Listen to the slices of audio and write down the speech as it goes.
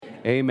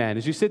Amen.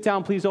 As you sit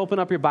down, please open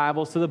up your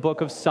Bibles to the book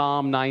of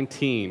Psalm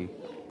 19.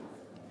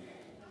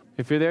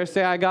 If you're there,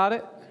 say, I got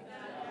it.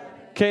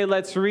 Okay,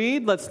 let's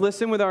read. Let's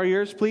listen with our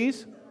ears,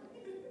 please.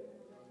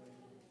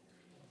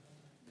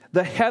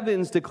 The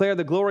heavens declare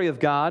the glory of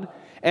God,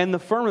 and the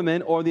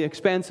firmament, or the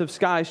expanse of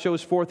sky,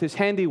 shows forth his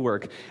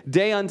handiwork.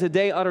 Day unto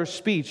day utters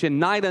speech, and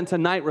night unto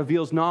night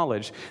reveals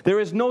knowledge. There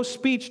is no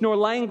speech nor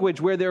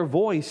language where their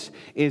voice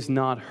is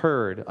not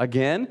heard.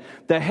 Again,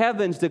 the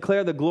heavens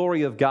declare the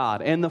glory of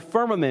God, and the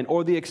firmament,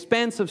 or the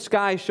expanse of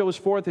sky, shows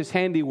forth his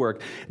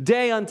handiwork.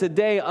 Day unto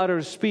day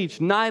utters speech,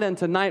 night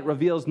unto night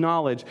reveals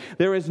knowledge.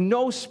 There is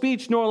no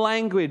speech nor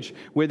language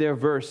where their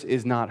verse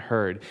is not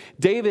heard.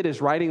 David is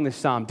writing this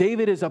psalm.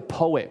 David is a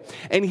poet,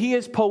 and he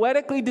is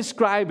poetically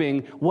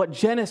describing what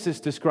Genesis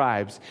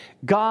describes.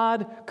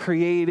 God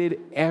created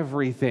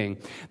everything.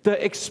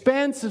 The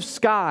expanse of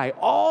sky,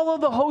 all of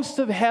the hosts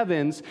of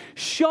heavens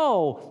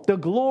show the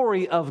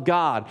glory of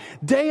God.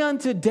 Day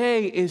unto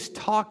day is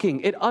talking.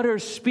 It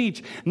utters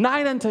speech.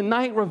 Night unto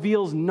night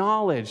reveals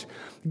knowledge.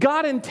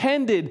 God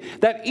intended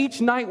that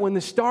each night when the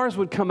stars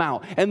would come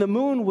out and the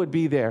moon would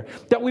be there,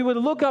 that we would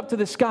look up to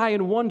the sky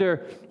and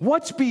wonder,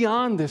 what's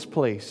beyond this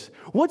place?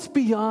 What's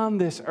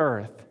beyond this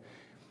earth?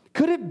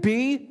 Could it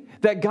be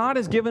that God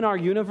has given our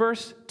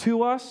universe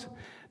to us,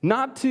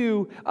 not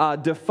to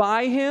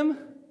defy him,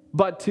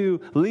 but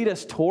to lead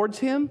us towards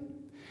him?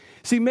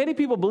 See, many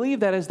people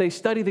believe that as they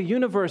study the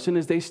universe and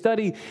as they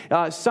study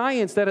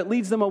science, that it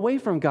leads them away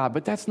from God,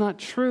 but that's not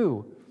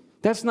true.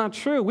 That's not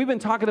true. We've been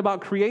talking about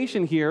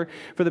creation here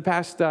for the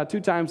past 2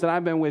 times that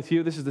I've been with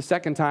you. This is the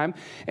second time.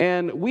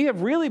 And we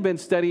have really been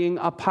studying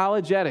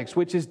apologetics,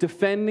 which is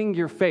defending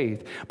your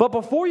faith. But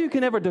before you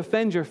can ever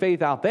defend your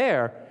faith out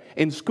there,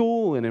 in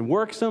school and in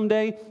work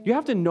someday, you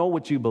have to know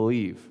what you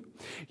believe.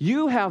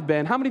 You have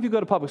been, how many of you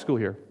go to public school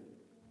here?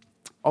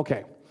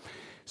 Okay.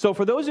 So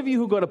for those of you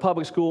who go to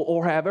public school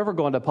or have ever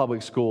gone to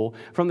public school,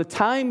 from the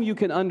time you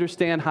can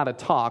understand how to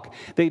talk,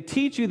 they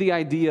teach you the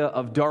idea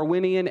of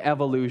Darwinian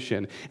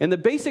evolution. And the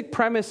basic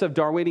premise of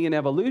Darwinian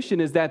evolution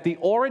is that the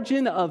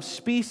origin of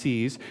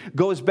species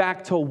goes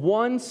back to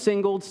one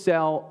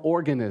single-cell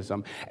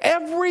organism.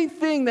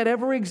 Everything that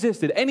ever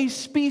existed, any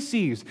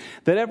species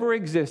that ever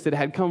existed,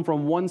 had come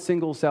from one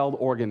single-celled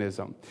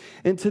organism.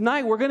 And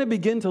tonight we're going to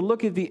begin to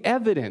look at the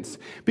evidence,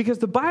 because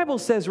the Bible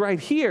says right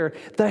here,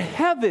 the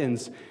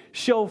heavens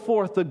show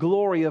forth the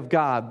glory of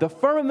God. The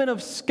firmament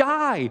of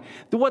sky,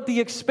 what the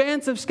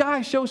expanse of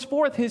sky shows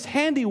forth his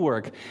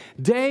handiwork.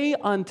 Day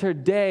unto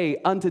day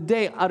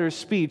utters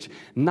speech.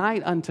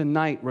 Night unto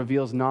night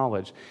reveals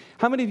knowledge.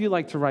 How many of you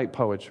like to write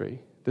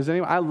poetry? Does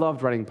anyone? I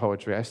loved writing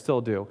poetry. I still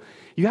do.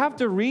 You have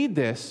to read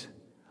this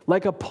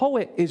like a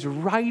poet is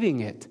writing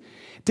it.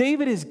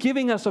 David is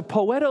giving us a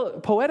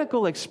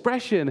poetical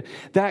expression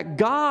that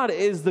God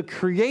is the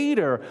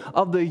creator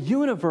of the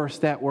universe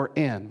that we're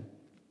in.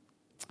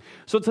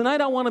 So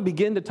tonight I want to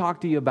begin to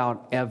talk to you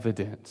about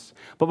evidence.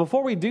 But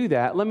before we do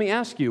that, let me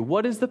ask you,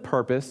 what is the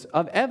purpose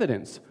of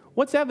evidence?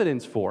 What's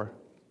evidence for?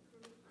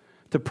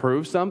 To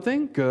prove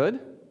something? Good.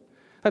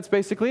 That's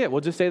basically it.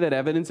 We'll just say that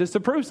evidence is to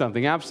prove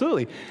something.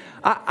 Absolutely.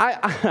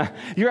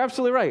 You're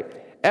absolutely right.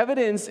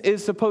 Evidence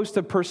is supposed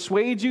to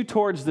persuade you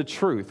towards the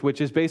truth,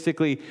 which is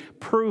basically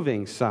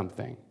proving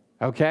something.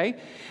 Okay?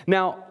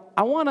 Now,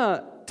 I want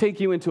to take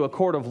you into a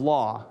court of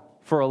law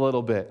for a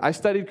little bit. I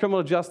studied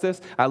criminal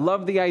justice. I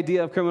love the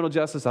idea of criminal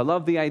justice. I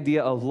love the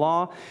idea of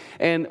law.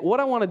 And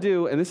what I want to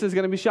do, and this is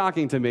going to be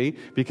shocking to me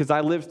because I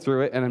lived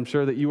through it, and I'm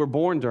sure that you were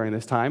born during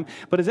this time,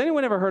 but has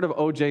anyone ever heard of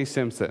O.J.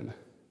 Simpson?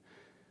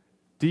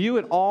 Do you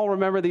at all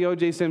remember the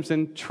O.J.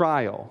 Simpson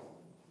trial?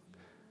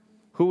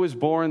 Who was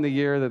born the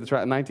year that the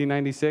trial,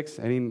 1996?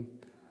 I mean,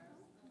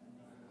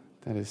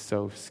 that is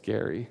so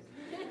scary.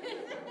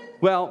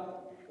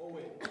 Well,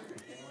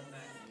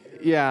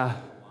 yeah.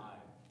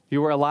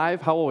 You were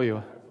alive? How old were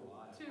you?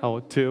 2. Oh,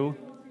 2?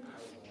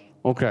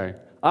 Okay.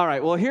 All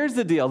right. Well, here's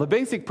the deal. The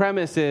basic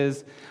premise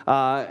is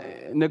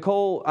O.J.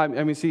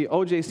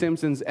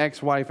 Simpson's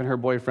ex-wife and her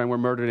boyfriend were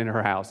murdered in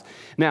her house.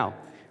 Now,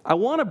 I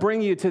want to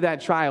bring you to that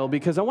trial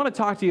because I want to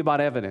talk to you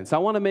about evidence. I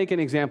want to make an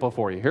example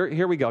for you.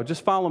 Here we go.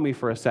 Just follow me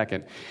for a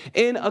second.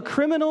 In a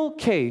criminal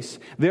case,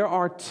 there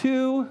are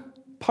 2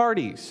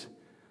 parties.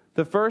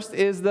 The first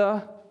is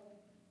the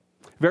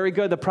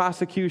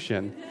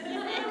prosecution.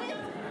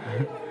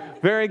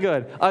 Very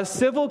good. A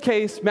civil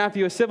case,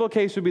 Matthew, a civil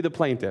case would be the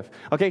plaintiff.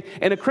 Okay?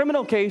 In a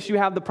criminal case, you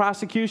have the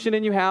prosecution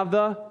and you have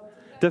the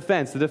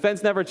defense. The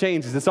defense never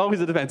changes. It's always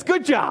the defense.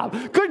 Good job.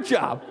 Good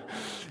job.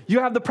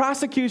 You have the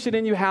prosecution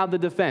and you have the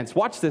defense.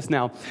 Watch this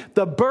now.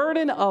 The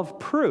burden of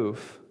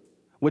proof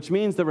which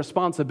means the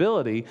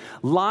responsibility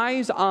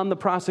lies on the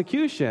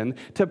prosecution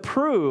to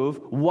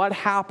prove what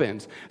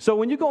happened. So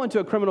when you go into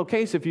a criminal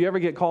case, if you ever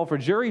get called for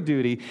jury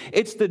duty,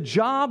 it's the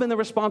job and the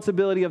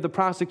responsibility of the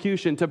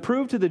prosecution to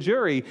prove to the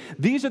jury,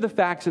 these are the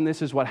facts and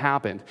this is what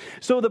happened.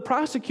 So the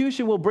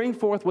prosecution will bring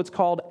forth what's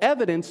called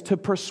evidence to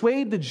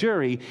persuade the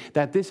jury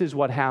that this is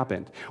what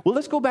happened. Well,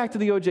 let's go back to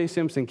the O.J.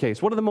 Simpson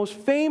case. One of the most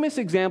famous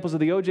examples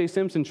of the O.J.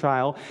 Simpson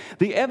trial,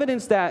 the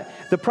evidence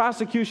that the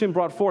prosecution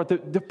brought forth,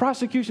 the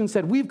prosecution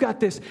said, we've got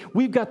this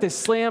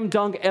slam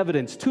dunk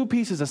evidence, 2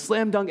 pieces of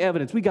slam dunk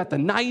evidence. We got the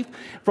knife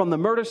from the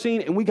murder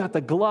scene and we got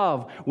the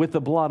glove with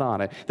the blood on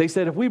it. They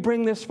said, if we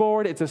bring this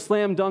forward, it's a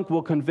slam dunk,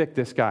 we'll convict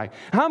this guy.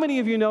 How many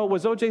of you know,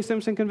 was O.J.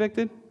 Simpson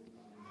convicted?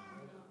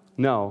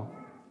 No,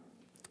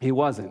 he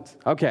wasn't.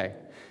 Okay.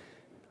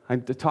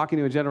 I'm talking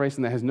to a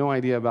generation that has no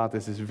idea about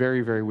this. It's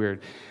very, very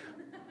weird.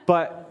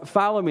 But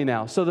follow me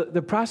now. So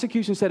the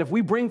prosecution said, if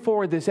we bring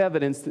forward this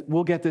evidence,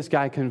 we'll get this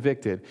guy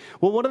convicted.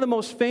 Well, one of the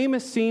most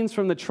famous scenes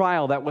from the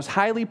trial that was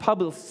highly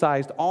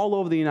publicized all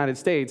over the United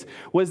States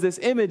was this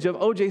image of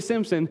O.J.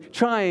 Simpson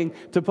trying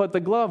to put the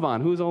glove on.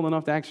 Who's old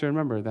enough to actually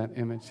remember that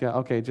image? Yeah,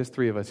 okay, just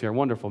 3 of us here.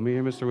 Wonderful. Me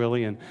and Mr.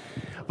 Willie.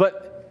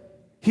 But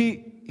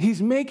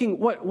he's making,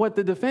 what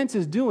the defense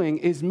is doing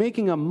is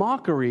making a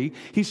mockery.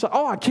 He said,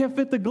 I can't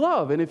fit the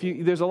glove. And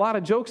there's a lot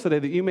of jokes today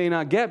that you may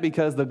not get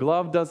because the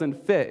glove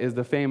doesn't fit is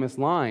the famous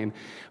line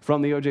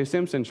from the O.J.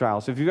 Simpson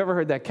trial. So if you've ever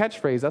heard that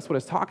catchphrase, that's what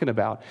it's talking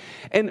about.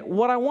 And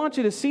what I want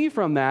you to see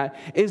from that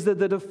is that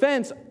the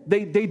defense,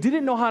 they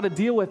didn't know how to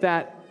deal with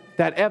that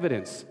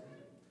evidence.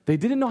 They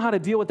didn't know how to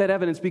deal with that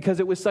evidence because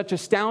it was such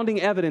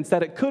astounding evidence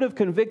that it could have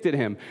convicted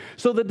him.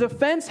 So the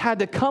defense had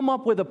to come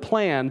up with a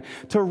plan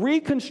to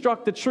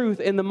reconstruct the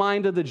truth in the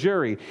mind of the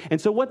jury. And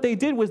so what they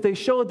did was they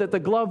showed that the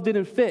glove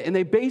didn't fit, and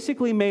they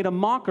basically made a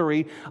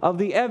mockery of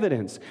the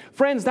evidence.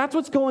 Friends, that's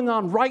what's going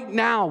on right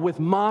now with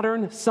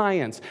modern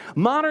science.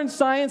 Modern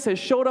science has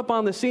showed up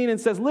on the scene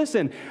and says,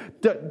 listen,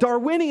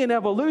 Darwinian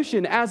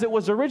evolution, as it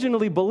was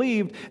originally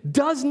believed,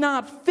 does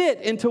not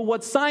fit into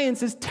what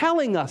science is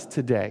telling us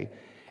today.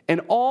 And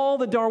all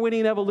the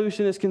Darwinian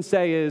evolutionists can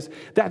say is,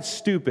 that's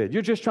stupid.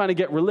 You're just trying to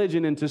get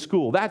religion into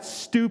school. That's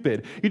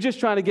stupid. You're just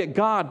trying to get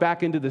God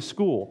back into the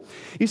school.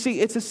 You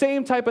see, it's the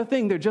same type of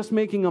thing. They're just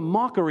making a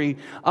mockery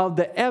of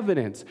the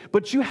evidence.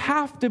 But you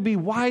have to be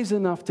wise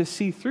enough to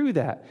see through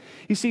that.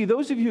 You see,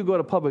 those of you who go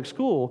to public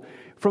school,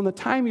 from the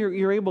time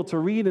you're able to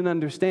read and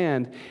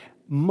understand,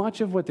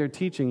 much of what they're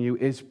teaching you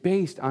is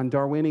based on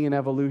Darwinian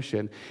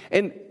evolution.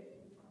 And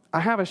I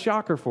have a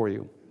shocker for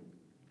you.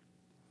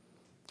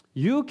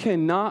 You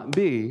cannot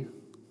be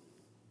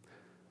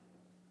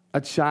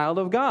a child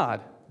of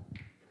God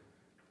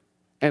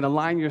and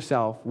align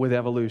yourself with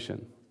evolution.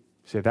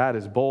 You say, that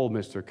is bold,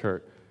 Mr.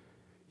 Kurt.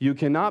 You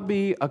cannot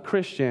be a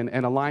Christian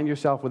and align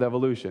yourself with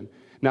evolution.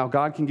 Now,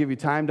 God can give you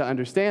time to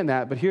understand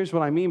that, but here's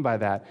what I mean by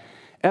that.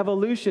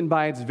 Evolution,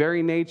 by its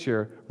very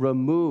nature,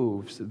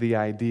 removes the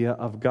idea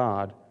of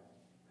God.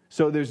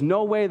 So there's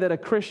no way that a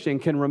Christian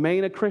can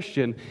remain a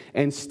Christian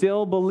and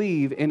still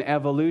believe in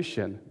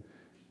evolution.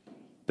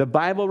 The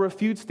Bible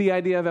refutes the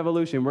idea of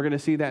evolution. We're going to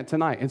see that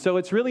tonight. And so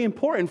it's really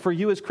important for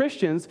you as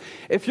Christians,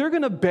 if you're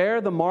going to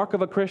bear the mark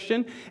of a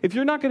Christian, if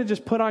you're not going to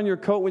just put on your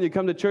coat when you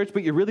come to church,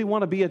 but you really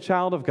want to be a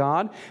child of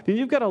God, then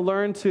you've got to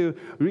learn to,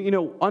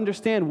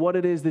 understand what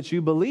it is that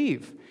you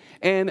believe.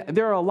 And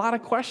there are a lot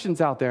of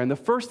questions out there. And the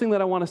first thing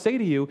that I want to say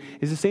to you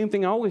is the same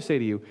thing I always say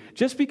to you.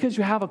 Just because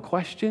you have a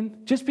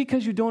question, just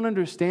because you don't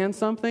understand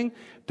something,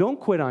 don't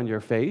quit on your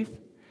faith.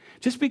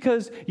 Just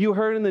because you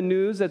heard in the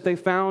news that they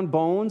found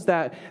bones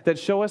that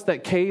show us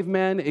that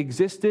cavemen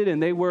existed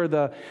and they were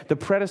the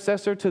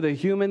predecessor to the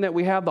human that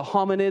we have, the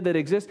hominid that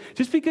exists,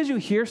 just because you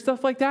hear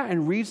stuff like that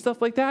and read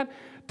stuff like that,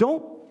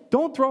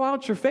 don't throw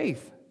out your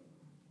faith,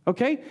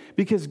 okay?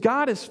 Because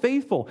God is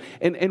faithful.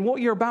 And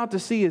what you're about to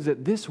see is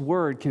that this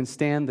word can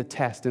stand the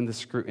test and the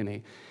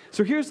scrutiny.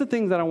 So here's the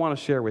thing that I want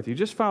to share with you.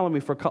 Just follow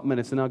me for a couple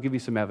minutes and I'll give you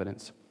some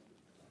evidence.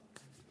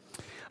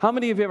 How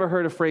many of you ever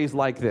heard a phrase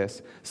like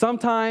this?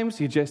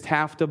 Sometimes you just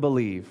have to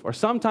believe, or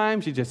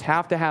sometimes you just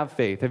have to have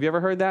faith. Have you ever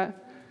heard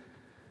that?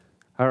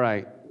 All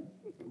right,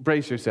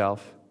 brace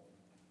yourself.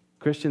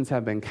 Christians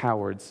have been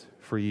cowards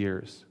for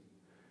years.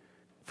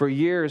 For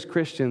years,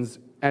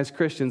 as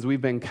Christians, we've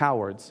been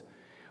cowards.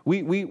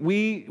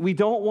 We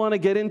don't want to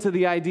get into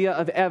the idea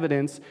of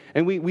evidence,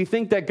 and we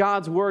think that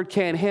God's word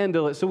can't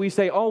handle it. So we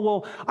say, oh,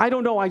 well, I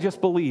don't know, I just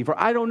believe, or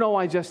I don't know,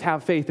 I just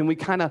have faith, and we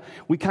kind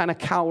of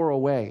cower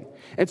away.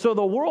 And so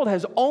the world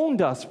has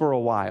owned us for a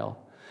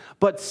while,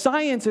 but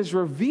science is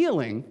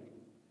revealing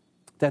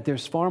that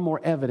there's far more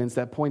evidence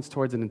that points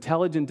towards an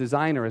intelligent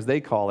designer, as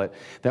they call it,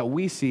 that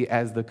we see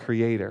as the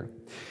creator.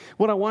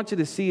 What I want you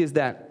to see is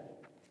that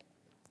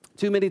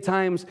too many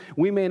times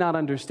we may not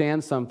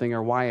understand something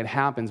or why it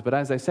happens, but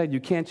as I said, you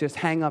can't just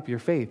hang up your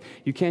faith.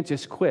 You can't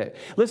just quit.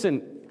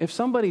 Listen, if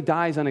somebody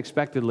dies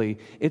unexpectedly,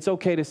 it's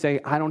okay to say,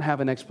 I don't have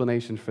an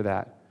explanation for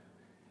that.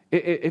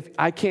 If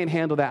I can't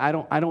handle that,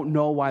 I don't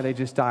know why they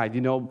just died,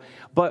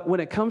 But when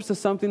it comes to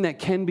something that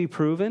can be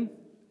proven,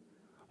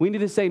 We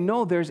need to say,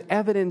 no, there's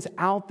evidence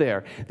out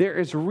there. There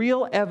is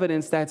real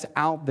evidence that's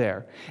out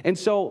there. And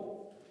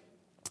so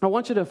I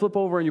want you to flip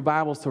over in your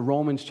Bibles to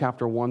Romans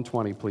chapter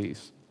 120,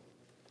 please.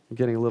 I'm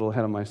getting a little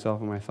ahead of myself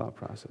in my thought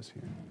process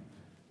here.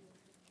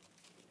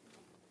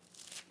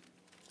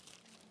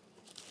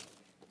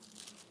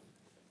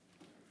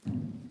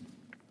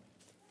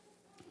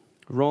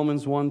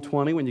 Romans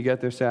 1:20, when you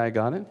get there, say, I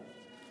got it.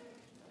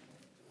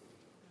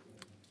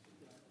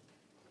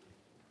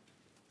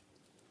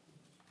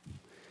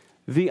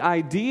 The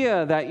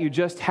idea that you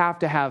just have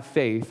to have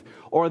faith,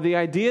 or the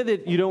idea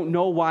that you don't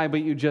know why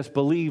but you just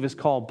believe, is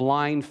called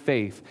blind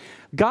faith.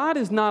 God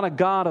is not a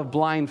God of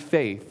blind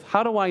faith.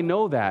 How do I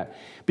know that?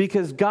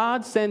 Because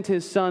God sent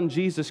his Son,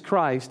 Jesus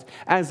Christ,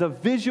 as a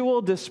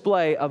visual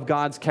display of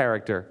God's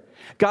character.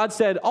 God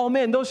said, oh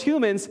man, those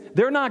humans,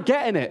 they're not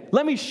getting it.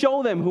 Let me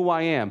show them who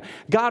I am.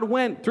 God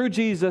went through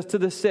Jesus to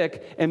the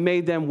sick and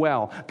made them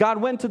well.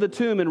 God went to the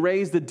tomb and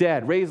raised the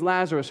dead, raised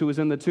Lazarus who was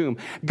in the tomb.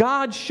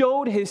 God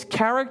showed his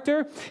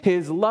character,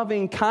 his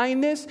loving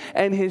kindness,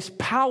 and his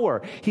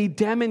power. He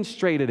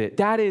demonstrated it.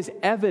 That is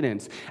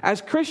evidence.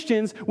 As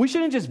Christians, we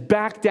shouldn't just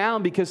back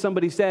down because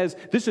somebody says,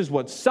 this is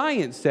what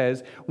science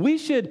says. We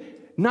should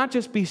not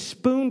just be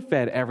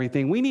spoon-fed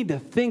everything. We need to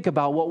think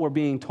about what we're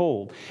being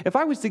told. If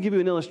I was to give you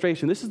an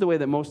illustration, this is the way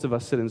that most of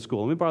us sit in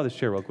school. Let me borrow this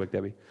chair real quick,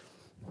 Debbie.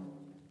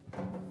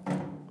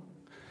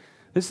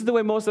 This is the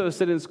way most of us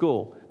sit in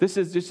school. This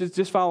is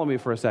just follow me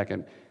for a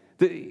second.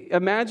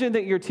 Imagine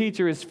that your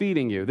teacher is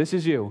feeding you. This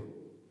is you.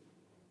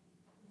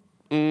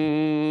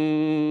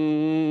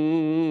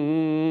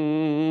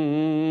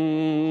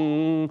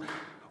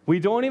 We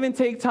don't even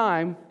take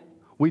time.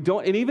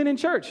 And even in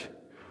church,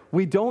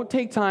 we don't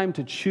take time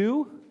to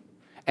chew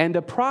and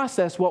to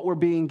process what we're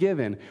being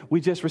given. We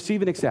just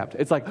receive and accept.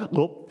 It's like,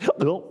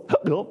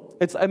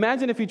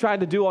 imagine if you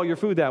tried to do all your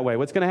food that way.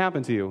 What's going to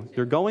happen to you?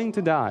 You're going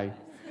to die.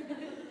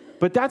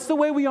 But that's the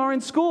way we are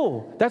in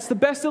school. That's the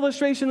best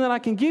illustration that I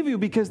can give you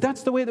because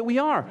that's the way that we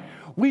are.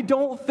 We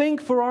don't think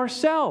for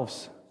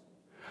ourselves.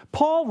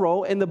 Paul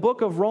wrote in the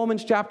book of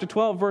Romans chapter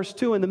 12, verse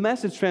 2 in the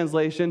Message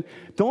translation,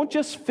 don't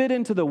just fit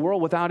into the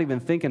world without even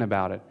thinking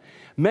about it.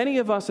 Many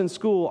of us in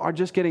school are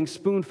just getting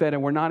spoon-fed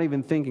and we're not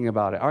even thinking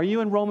about it. Are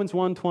you in Romans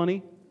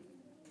 1:20?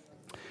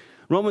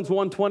 Romans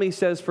 1:20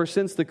 says, for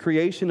since the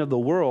creation of the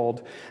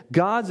world,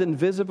 God's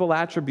invisible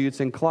attributes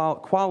and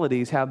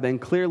qualities have been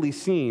clearly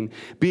seen,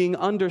 being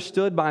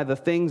understood by the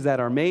things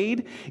that are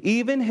made,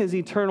 even his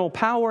eternal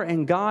power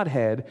and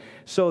Godhead,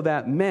 so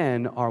that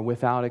men are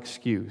without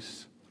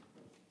excuse.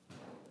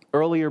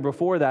 Earlier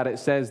before that, it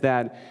says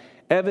that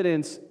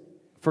evidence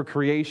for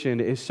creation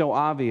is so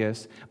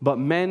obvious, but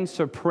men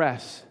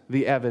suppress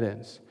the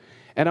evidence.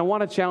 And I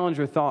want to challenge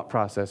your thought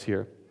process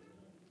here.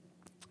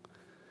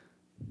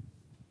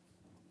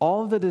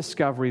 All of the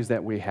discoveries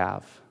that we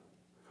have,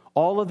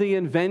 all of the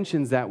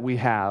inventions that we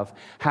have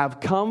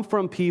come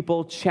from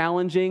people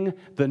challenging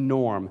the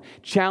norm,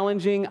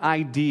 challenging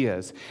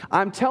ideas.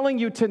 I'm telling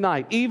you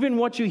tonight, even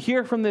what you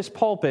hear from this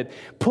pulpit,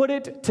 put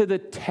it to the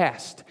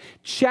test.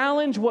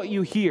 Challenge what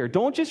you hear.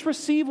 Don't just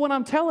receive what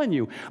I'm telling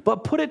you,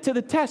 but put it to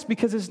the test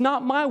because it's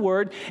not my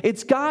word,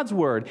 it's God's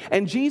word.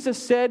 And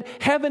Jesus said,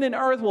 heaven and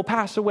earth will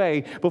pass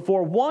away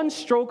before one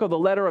stroke of the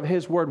letter of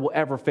his word will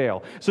ever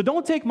fail. So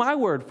don't take my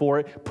word for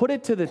it, put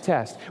it to the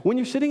test. When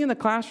you're sitting in the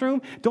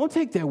classroom, don't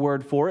take their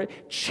word for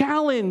it.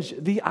 Challenge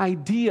the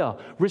idea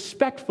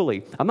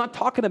respectfully. I'm not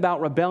talking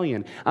about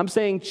rebellion. I'm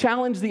saying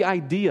challenge the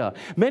idea.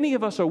 Many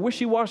of us are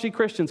wishy-washy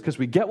Christians because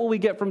we get what we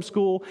get from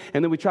school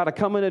and then we try to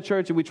come into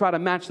church and we try to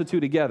match the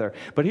two together.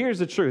 But here's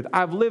the truth.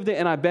 I've lived it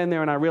and I've been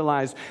there and I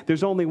realize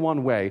there's only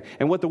one way.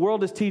 And what the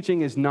world is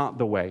teaching is not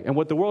the way. And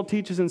what the world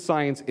teaches in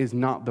science is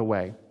not the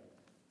way.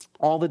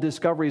 All the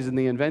discoveries and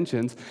the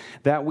inventions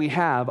that we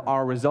have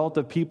are a result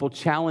of people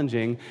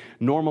challenging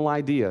normal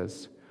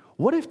ideas.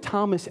 What if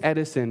Thomas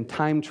Edison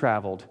time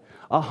traveled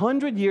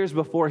 100 years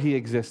before he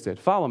existed?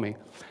 Follow me.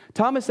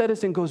 Thomas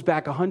Edison goes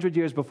back 100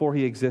 years before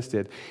he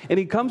existed, and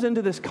he comes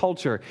into this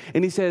culture,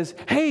 and he says,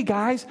 hey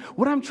guys,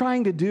 what I'm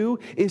trying to do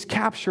is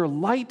capture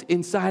light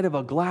inside of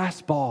a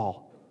glass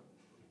ball.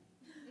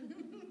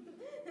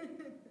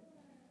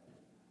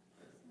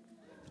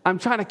 I'm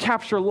trying to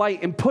capture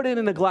light and put it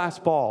in a glass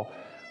ball.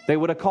 They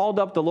would have called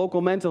up the local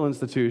mental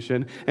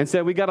institution and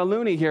said, we got a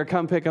loony here,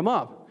 come pick him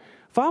up.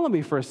 Follow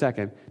me for a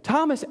second.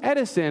 Thomas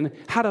Edison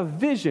had a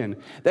vision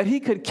that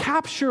he could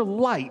capture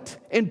light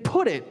and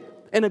put it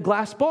in a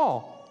glass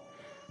ball.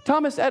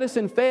 Thomas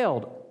Edison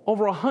failed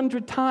over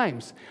 100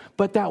 times,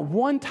 but that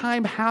one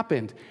time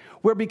happened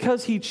where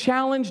because he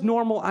challenged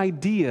normal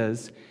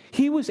ideas,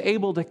 he was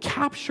able to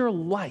capture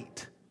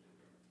light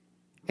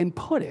and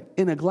put it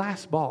in a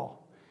glass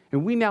ball.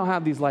 And we now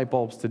have these light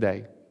bulbs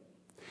today.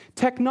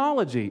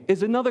 Technology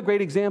is another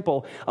great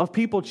example of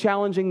people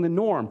challenging the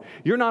norm.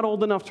 You're not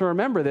old enough to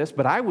remember this,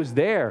 but I was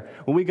there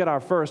when we got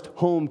our first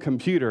home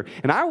computer.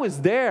 And I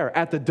was there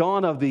at the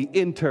dawn of the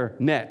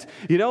internet.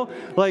 You know,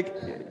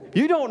 like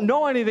You don't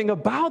know anything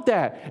about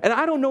that. And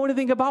I don't know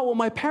anything about what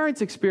my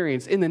parents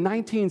experienced. In the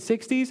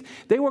 1960s,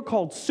 they were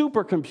called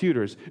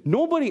supercomputers.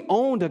 Nobody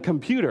owned a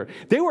computer.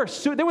 They were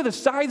the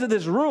size of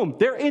this room.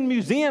 They're in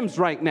museums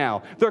right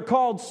now. They're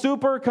called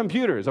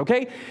supercomputers,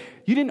 okay?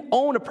 You didn't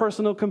own a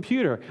personal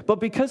computer. But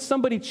because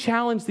somebody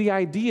challenged the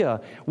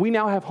idea, we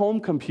now have home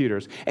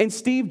computers. And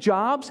Steve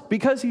Jobs,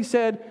 because he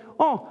said,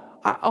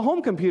 a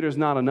home computer is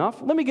not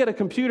enough. Let me get a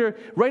computer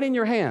right in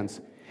your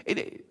hands.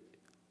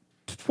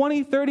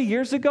 20, 30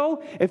 years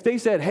ago, if they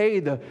said, hey,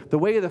 the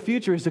way of the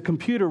future is a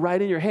computer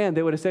right in your hand,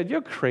 they would have said,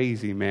 you're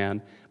crazy,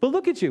 man. But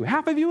look at you.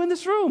 Half of you in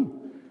this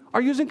room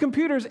are using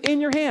computers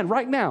in your hand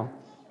right now.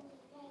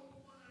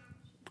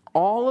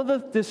 All of the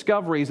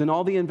discoveries and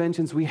all the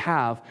inventions we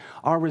have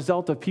are a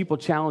result of people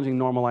challenging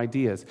normal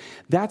ideas.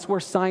 That's where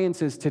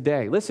science is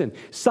today. Listen,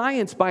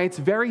 science by its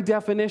very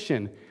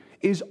definition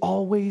is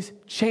always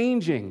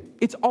changing.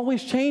 It's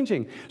always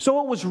changing.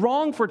 So it was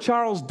wrong for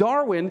Charles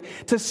Darwin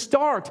to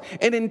start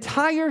an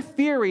entire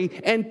theory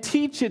and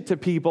teach it to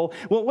people.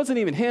 Well, it wasn't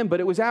even him, but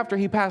it was after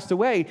he passed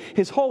away.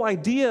 His whole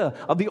idea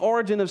of the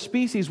origin of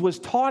species was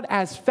taught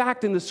as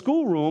fact in the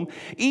schoolroom,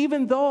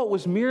 even though it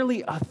was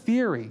merely a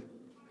theory.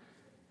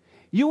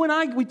 You and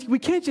I, we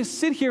can't just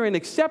sit here and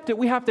accept it.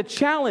 We have to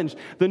challenge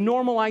the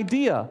normal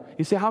idea.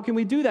 You say, how can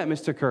we do that,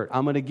 Mr. Kurt?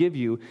 I'm going to give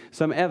you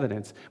some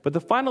evidence. But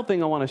the final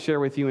thing I want to share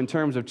with you in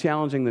terms of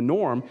challenging the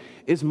norm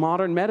is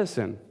modern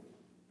medicine.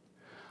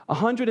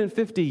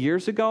 150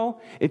 years ago,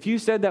 if you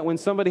said that when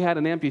somebody had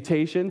an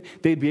amputation,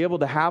 they'd be able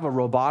to have a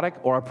robotic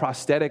or a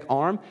prosthetic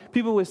arm,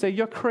 people would say,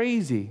 you're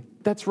crazy.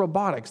 That's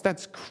robotics.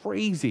 That's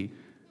crazy.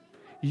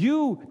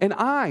 You and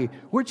I,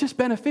 we're just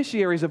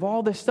beneficiaries of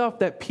all this stuff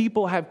that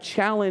people have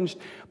challenged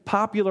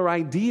popular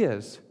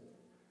ideas.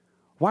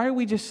 Why are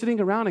we just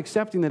sitting around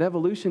accepting that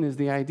evolution is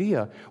the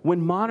idea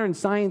when modern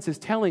science is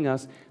telling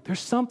us there's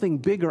something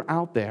bigger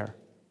out there?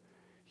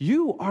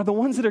 You are the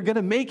ones that are going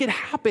to make it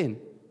happen.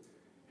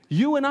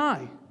 You and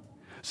I.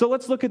 So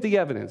let's look at the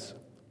evidence.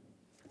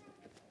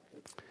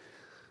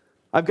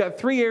 I've got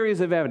 3 areas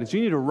of evidence.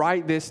 You need to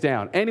write this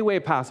down any way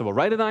possible.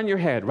 Write it on your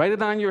head. Write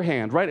it on your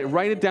hand.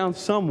 Write it down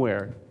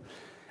somewhere.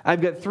 I've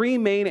got 3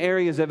 main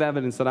areas of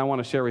evidence that I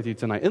want to share with you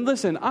tonight. And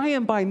listen, I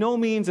am by no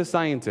means a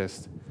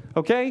scientist,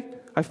 okay?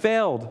 I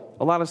failed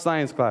a lot of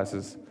science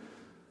classes.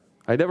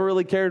 I never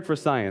really cared for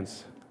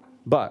science.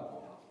 But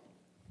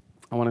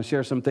I want to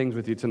share some things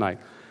with you tonight.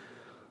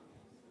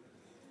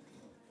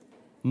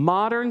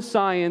 Modern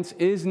science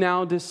is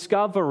now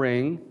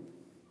discovering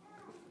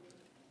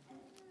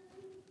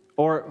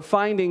or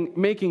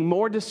making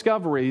more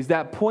discoveries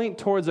that point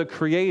towards a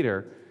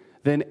creator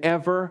than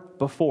ever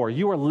before.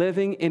 You are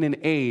living in an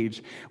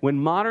age when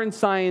modern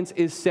science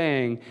is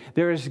saying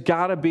there's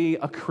got to be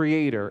a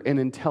creator, an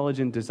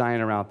intelligent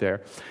designer out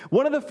there.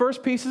 One of the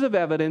first pieces of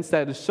evidence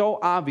that is so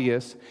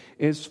obvious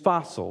is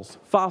fossils,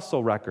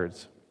 fossil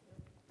records.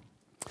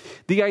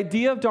 The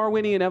idea of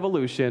Darwinian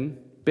evolution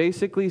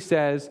basically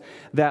says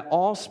that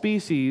all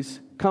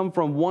species come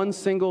from one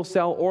single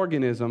cell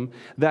organism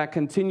that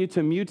continue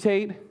to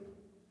mutate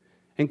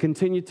and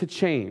continue to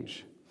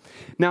change.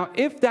 Now,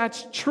 if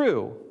that's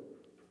true,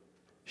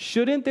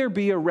 shouldn't there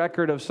be a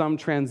record of some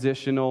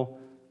transitional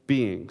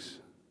beings?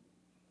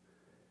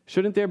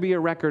 Shouldn't there be a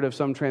record of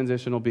some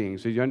transitional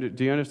beings? Do you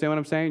understand what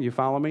I'm saying? You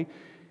follow me?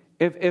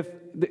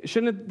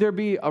 Shouldn't there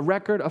be a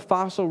record, a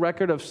fossil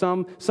record of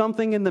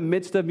something in the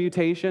midst of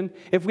mutation?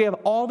 If we have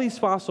all these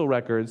fossil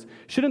records,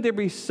 shouldn't there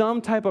be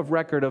some type of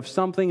record of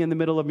something in the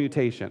middle of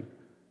mutation?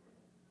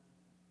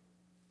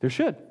 There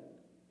should.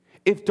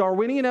 If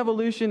Darwinian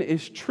evolution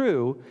is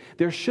true,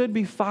 there should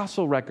be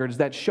fossil records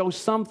that show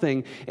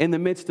something in the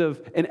midst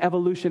of an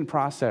evolution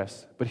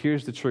process. But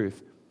here's the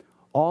truth.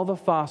 All the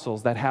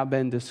fossils that have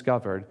been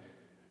discovered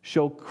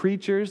show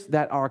creatures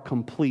that are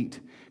complete,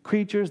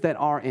 creatures that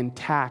are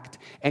intact,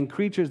 and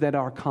creatures that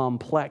are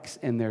complex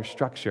in their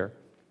structure.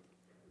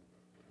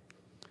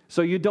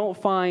 So you don't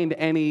find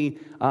any,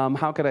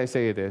 how could I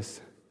say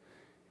this?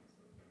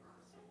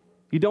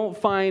 You don't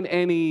find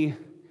any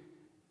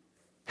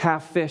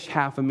half fish,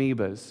 half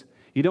amoebas.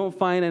 You don't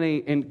find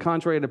any, and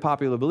contrary to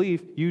popular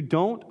belief, you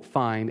don't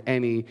find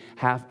any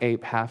half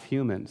ape, half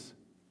humans.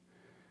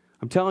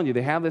 I'm telling you,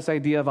 they have this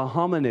idea of a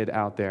hominid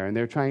out there, and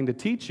they're trying to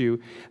teach you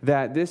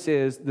that this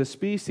is the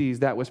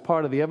species that was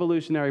part of the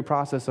evolutionary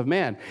process of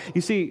man.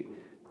 You see,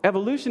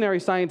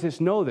 evolutionary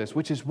scientists know this,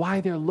 which is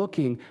why they're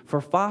looking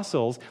for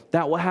fossils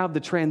that will have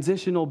the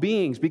transitional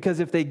beings, because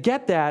if they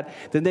get that,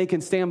 then they can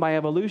stand by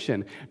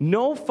evolution.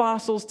 No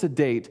fossils to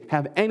date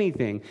have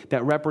anything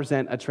that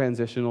represent a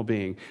transitional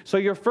being. So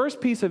your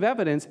first piece of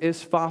evidence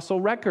is fossil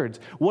records.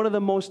 One of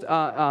the most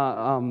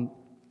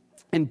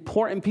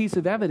important pieces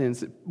of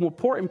evidence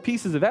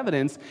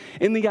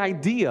in the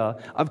idea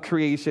of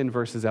creation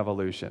versus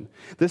evolution.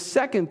 The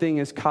second thing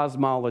is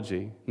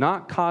cosmology,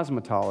 not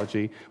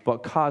cosmetology,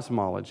 but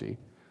cosmology.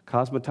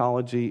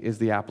 Cosmetology is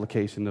the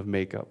application of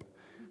makeup.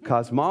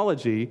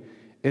 Cosmology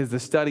is the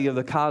study of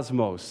the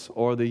cosmos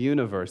or the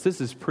universe. This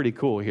is pretty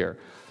cool here.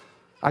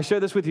 I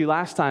shared this with you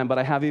last time, but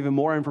I have even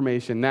more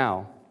information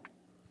now.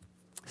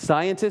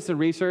 Scientists and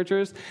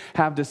researchers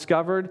have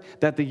discovered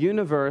that the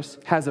universe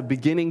has a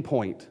beginning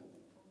point.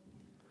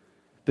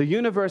 The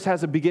universe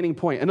has a beginning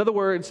point. In other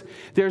words,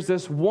 there's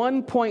this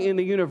one point in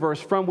the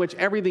universe from which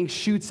everything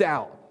shoots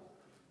out.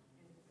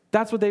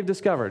 That's what they've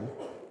discovered.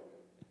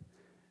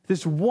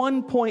 This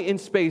one point in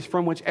space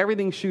from which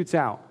everything shoots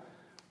out.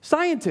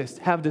 Scientists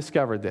have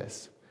discovered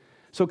this.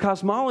 So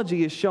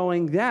cosmology is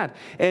showing that.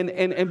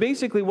 And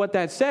basically what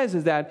that says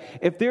is that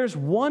if there's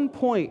one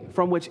point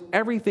from which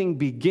everything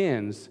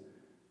begins,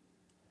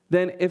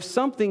 then if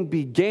something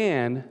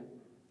began,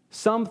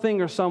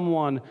 something or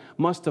someone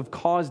must have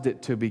caused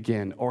it to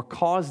begin or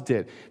caused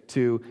it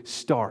to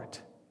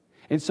start.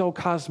 And so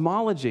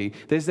cosmology,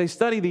 as they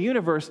study the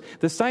universe,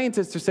 the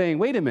scientists are saying,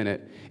 wait a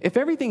minute, if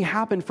everything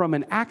happened from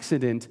an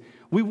accident,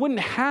 we wouldn't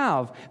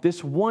have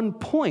this one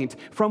point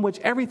from which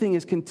everything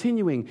is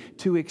continuing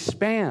to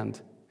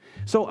expand.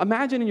 So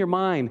imagine in your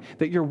mind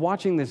that you're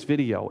watching this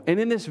video, and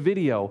in this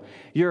video,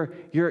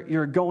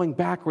 you're going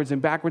backwards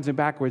and backwards and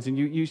backwards, and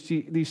you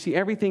see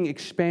everything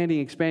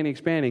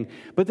expanding,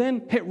 but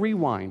then hit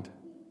rewind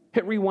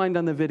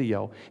on the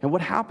video, and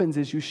what happens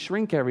is you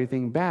shrink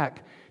everything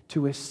back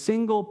to a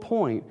single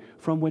point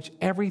from which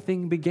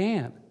everything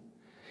began.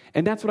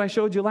 And that's what I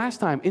showed you last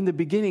time. In the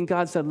beginning,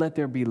 God said, let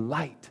there be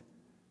light.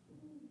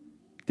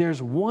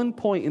 There's one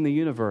point in the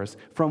universe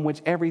from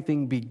which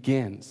everything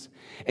begins.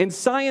 And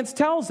science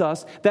tells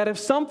us that if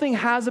something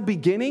has a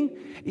beginning,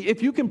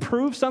 if you can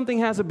prove something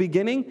has a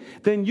beginning,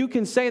 then you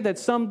can say that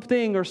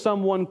something or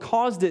someone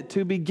caused it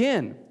to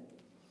begin.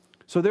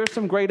 So there's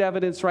some great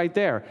evidence right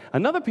there.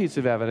 Another piece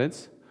of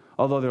evidence,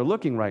 although they're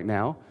looking right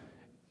now,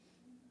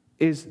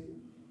 is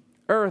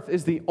Earth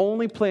is the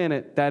only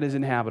planet that is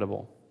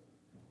inhabitable.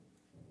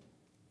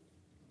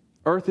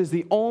 Earth is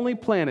the only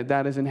planet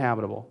that is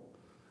inhabitable.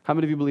 How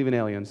many of you believe in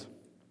aliens?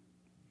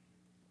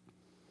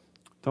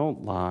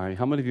 Don't lie.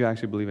 How many of you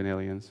actually believe in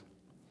aliens?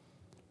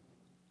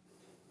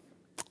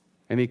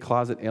 Any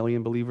closet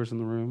alien believers in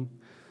the room?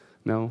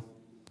 No?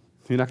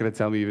 You're not going to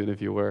tell me even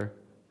if you were.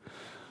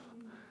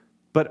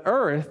 But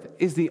Earth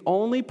is the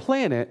only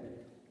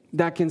planet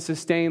that can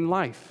sustain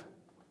life.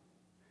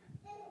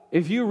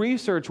 If you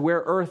research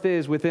where Earth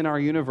is within our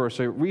universe,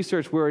 or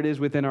research where it is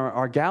within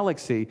our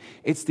galaxy,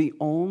 it's the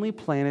only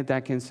planet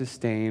that can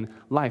sustain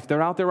life.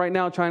 They're out there right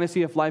now trying to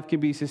see if life can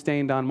be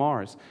sustained on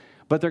Mars.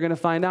 But they're going to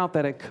find out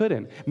that it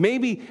couldn't.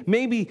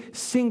 Maybe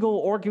single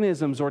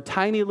organisms or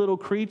tiny little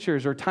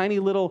creatures or tiny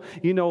little,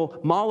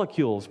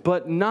 molecules,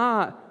 but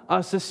not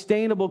a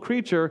sustainable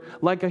creature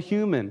like a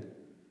human.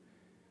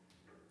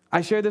 I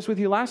shared this with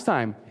you last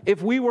time.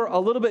 If we were a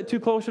little bit too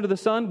closer to the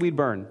sun, we'd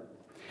burn.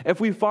 If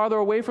we farther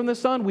away from the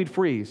sun, we'd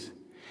freeze.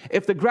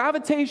 If the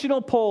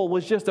gravitational pull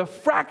was just a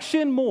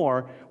fraction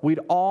more, we'd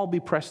all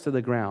be pressed to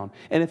the ground.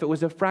 And if it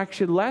was a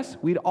fraction less,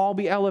 we'd all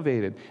be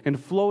elevated and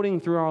floating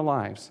through our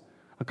lives,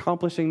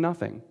 accomplishing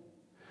nothing.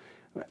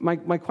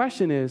 My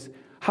question is,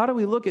 how do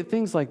we look at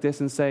things like this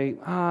and say,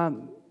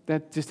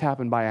 that just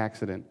happened by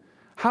accident?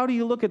 How do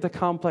you look at the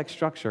complex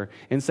structure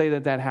and say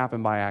that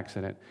happened by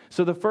accident?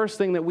 So the first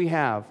thing that we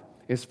have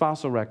is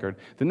fossil record.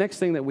 The next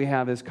thing that we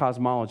have is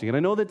cosmology. And I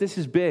know that this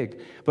is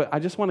big, but I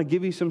just want to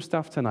give you some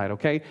stuff tonight,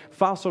 okay?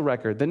 Fossil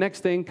record. The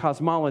next thing,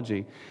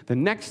 cosmology. The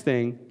next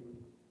thing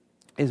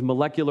is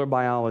molecular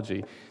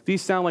biology.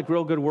 These sound like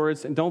real good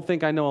words, and don't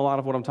think I know a lot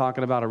of what I'm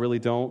talking about. I really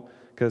don't,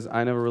 because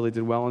I never really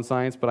did well in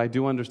science, but I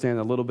do understand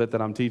a little bit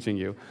that I'm teaching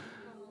you.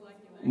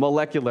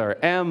 Molecular.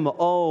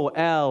 M-O-L-E-C.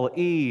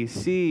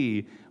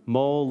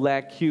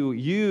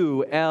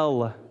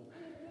 Molecular.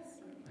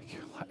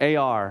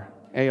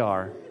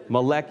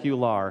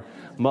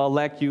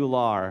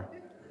 Molecular.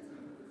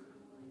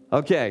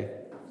 Okay.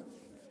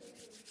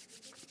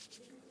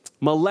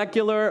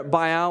 Molecular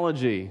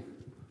biology.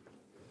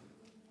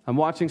 I'm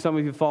watching some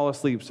of you fall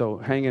asleep, so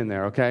hang in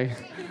there, okay?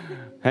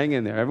 Hang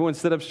in there. Everyone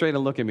sit up straight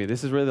and look at me.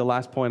 This is really the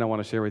last point I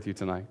want to share with you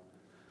tonight.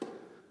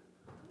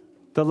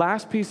 The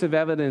last piece of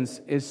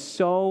evidence is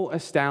so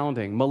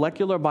astounding.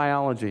 Molecular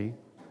biology.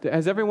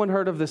 Has everyone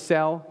heard of the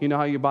cell? You know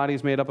how your body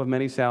is made up of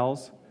many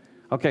cells?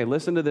 Okay,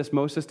 listen to this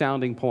most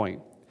astounding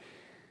point.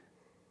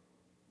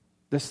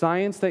 The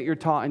science that you're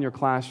taught in your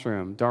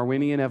classroom,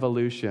 Darwinian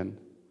evolution,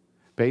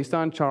 based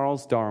on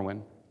Charles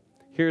Darwin,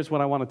 here's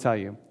what I want to tell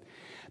you.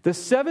 The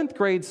 7th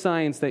grade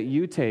science that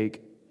you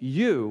take,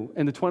 you,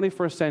 in the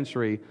 21st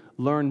century,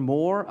 learn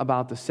more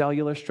about the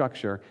cellular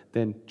structure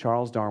than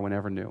Charles Darwin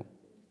ever knew.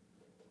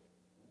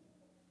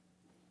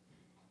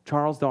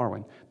 Charles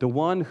Darwin, the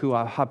one who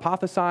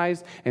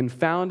hypothesized and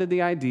founded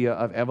the idea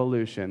of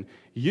evolution.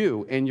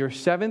 You, in your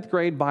 7th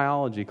grade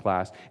biology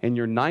class, in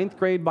your 9th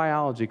grade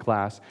biology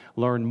class,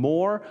 learn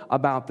more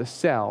about the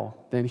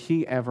cell than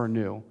he ever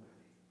knew.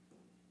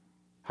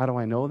 How do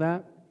I know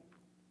that?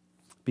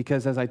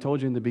 Because as I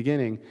told you in the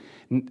beginning,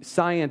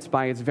 science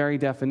by its very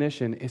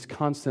definition is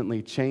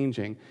constantly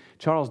changing.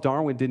 Charles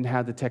Darwin didn't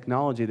have the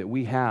technology that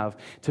we have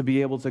to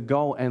be able to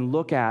go and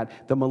look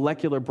at the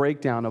molecular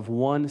breakdown of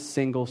one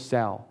single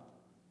cell.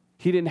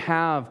 He didn't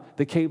have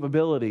the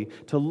capability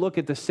to look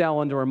at the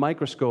cell under a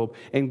microscope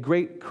and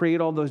create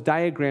all those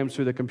diagrams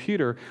through the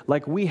computer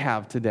like we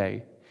have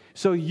today.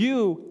 So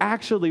you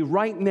actually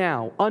right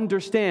now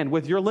understand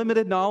with your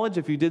limited knowledge,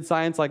 if you did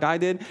science like I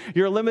did, with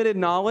your limited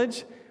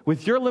knowledge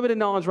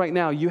right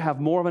now, you have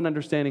more of an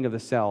understanding of the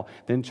cell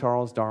than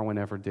Charles Darwin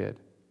ever did.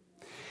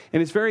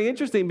 And it's very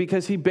interesting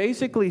because he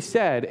basically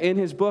said in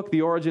his book,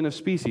 The Origin of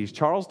Species,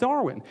 Charles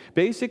Darwin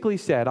basically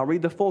said, I'll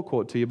read the full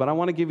quote to you, but I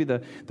want to give you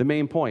the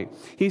main point.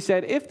 He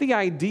said, if the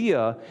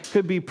idea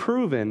could be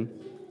proven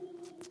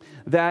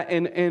that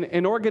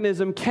an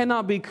organism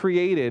cannot be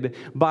created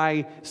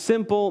by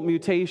simple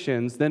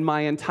mutations, then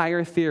my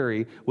entire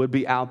theory would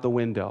be out the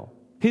window.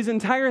 His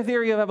entire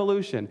theory of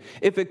evolution,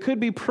 if it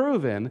could be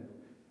proven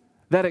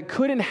that it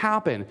couldn't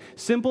happen,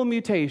 simple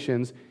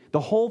mutations, the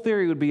whole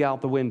theory would be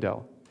out the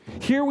window.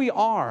 Here we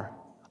are,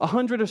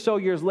 100 or so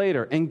years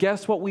later, and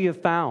guess what we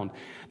have found?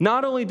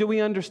 Not only do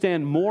we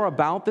understand more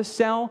about the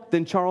cell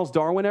than Charles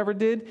Darwin ever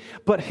did,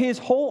 but his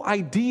whole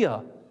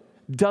idea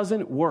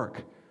doesn't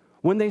work.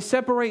 When they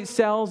separate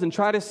cells and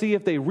try to see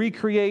if they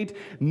recreate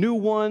new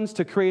ones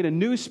to create a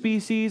new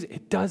species,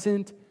 it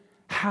doesn't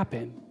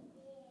happen.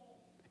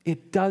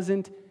 It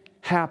doesn't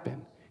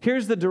happen.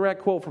 Here's the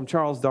direct quote from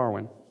Charles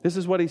Darwin. This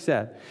is what he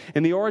said.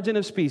 In The Origin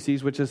of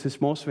Species, which is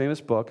his most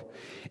famous book,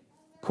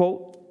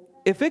 quote,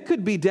 if it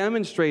could be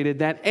demonstrated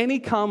that any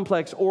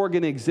complex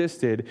organ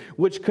existed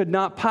which could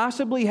not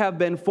possibly have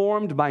been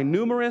formed by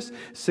numerous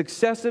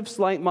successive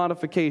slight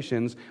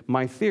modifications,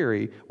 my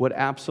theory would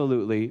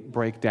absolutely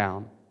break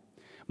down.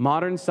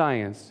 Modern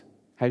science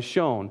has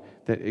shown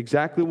that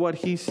exactly what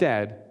he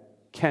said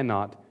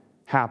cannot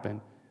happen.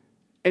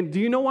 And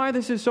do you know why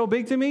this is so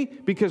big to me?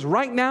 Because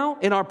right now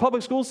in our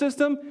public school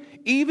system,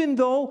 even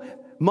though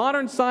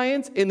modern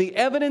science and the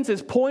evidence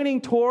is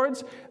pointing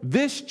towards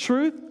this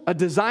truth, a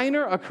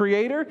designer, a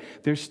creator,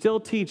 they're still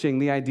teaching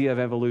the idea of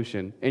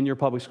evolution in your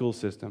public school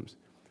systems.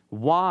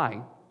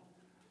 Why?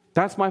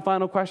 That's my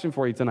final question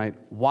for you tonight.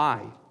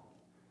 Why?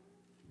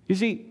 You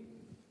see,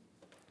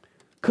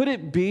 could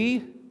it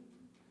be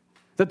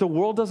that the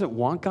world doesn't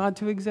want God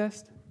to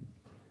exist?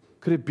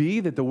 Could it be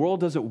that the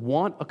world doesn't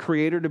want a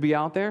creator to be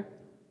out there?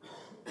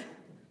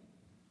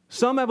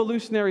 Some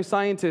evolutionary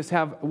scientists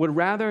would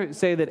rather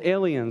say that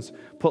aliens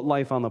put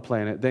life on the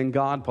planet than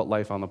God put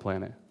life on the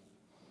planet.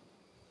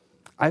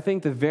 I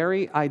think the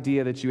very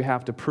idea that you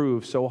have to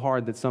prove so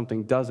hard that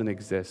something doesn't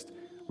exist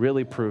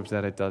really proves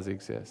that it does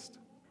exist.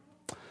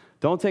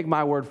 Don't take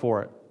my word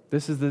for it.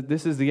 This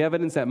is the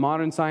evidence that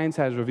modern science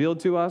has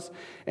revealed to us.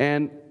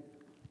 And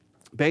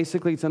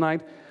basically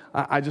tonight,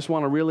 I just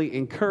want to really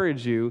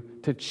encourage you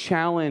to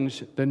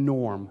challenge the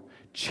norm.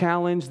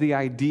 Challenge the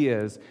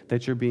ideas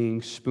that you're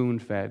being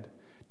spoon-fed.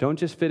 Don't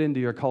just fit into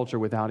your culture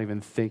without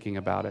even thinking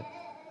about it.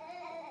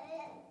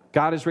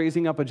 God is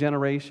raising up a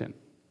generation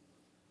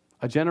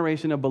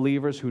of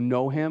believers who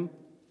know Him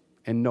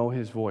and know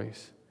His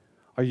voice.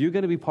 Are you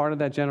going to be part of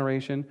that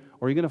generation,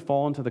 or are you going to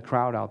fall into the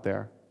crowd out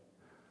there?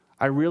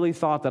 I really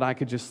thought that I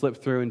could just slip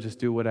through and just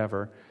do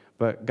whatever,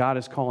 but God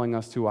is calling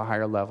us to a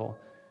higher level,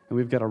 and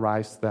we've got to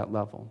rise to that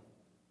level.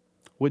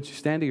 Would you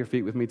stand to your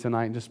feet with me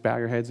tonight and just bow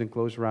your heads and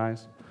close your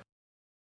eyes?